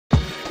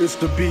It's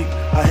the beat,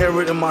 I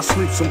hear it in my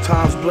sleep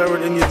sometimes. Blare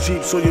it in your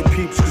Jeep so your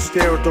peeps can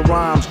stare at the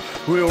rhymes.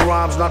 Real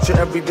rhymes, not your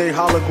everyday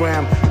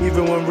hologram.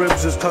 Even when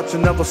ribs is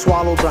touching, never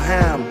swallow the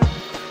ham.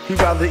 He'd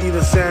rather eat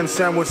a sand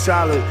sandwich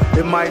salad.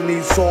 It might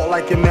need salt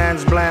like your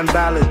man's bland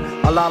ballad.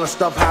 A lot of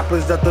stuff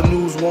happens that the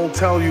news won't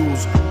tell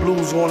yous.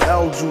 Blues on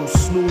L juice,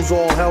 snooze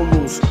all hell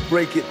loose.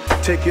 Break it,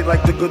 take it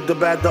like the good, the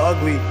bad, the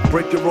ugly.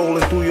 Break it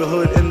rolling through your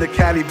hood in the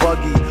caddy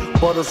buggy.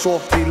 Butter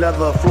softy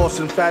leather,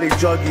 flossing fatty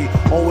juggy.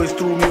 Always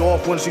threw me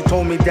off when she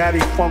told me daddy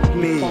funked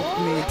me.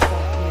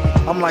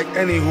 I'm like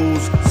any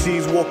who's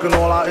sees walking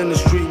all out in the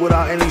street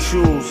without any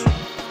shoes.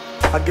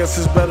 I guess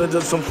it's better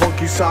than some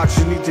funky socks.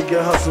 You need to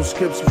get her some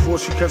skips before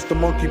she catch the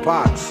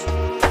monkeypox.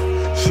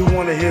 She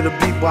wanna hear the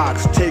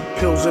beatbox, take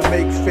pills and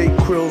make fake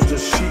krills to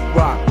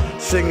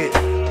sheetrock. Sing it,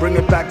 bring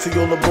it back to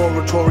your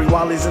laboratory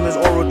while he's in his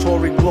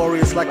oratory,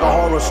 glorious like a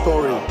horror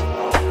story.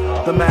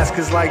 The mask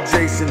is like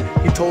Jason,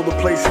 he told the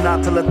place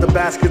not to let the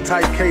basket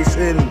type case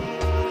in.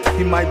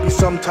 He might be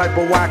some type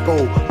of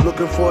wacko,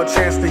 looking for a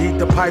chance to heat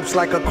the pipes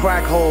like a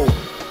crack hole.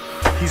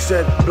 He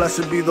said,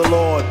 blessed be the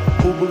Lord,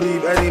 who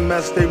believe any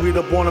mess they read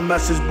up on a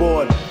message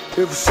board.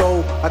 If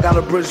so, I got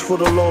a bridge for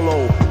the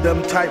Lolo.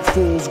 Them type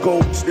fools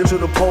go into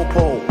the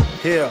popo.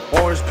 Here,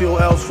 orange peel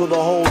L's for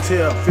the whole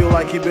tier. Feel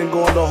like he been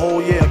gone the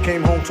whole year,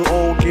 came home to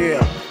old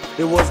gear.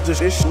 It was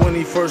this issue when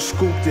he first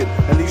scooped it.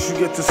 At least you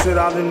get to sit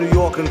out in New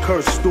York and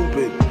curse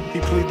stupid. He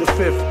plead the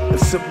fifth and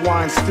sip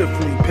wine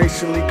stiffly.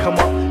 Patiently come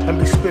up and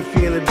be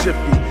spiffy in a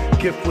jiffy.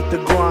 Gift with the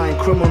grind,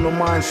 criminal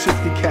mind,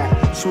 shifty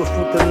cat. Swift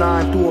with the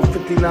 9 through a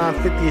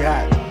 5950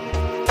 hat.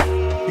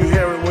 You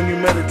hear it when you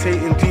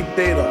meditate in deep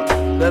data.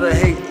 Let her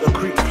hate, a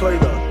creep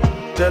plater.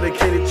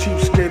 Dedicated cheap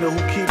skater who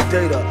keep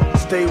data.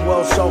 Stay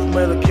well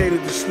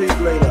self-medicated to sleep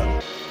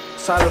later.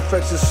 Side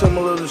effects is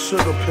similar to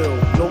sugar pill.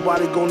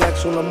 Nobody go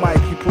next on the mic,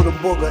 he put a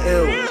booger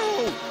ill.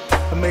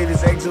 I made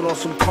his exit on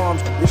some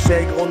calms. This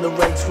egg on the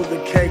regs for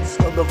the kegs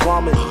of the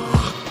vomit.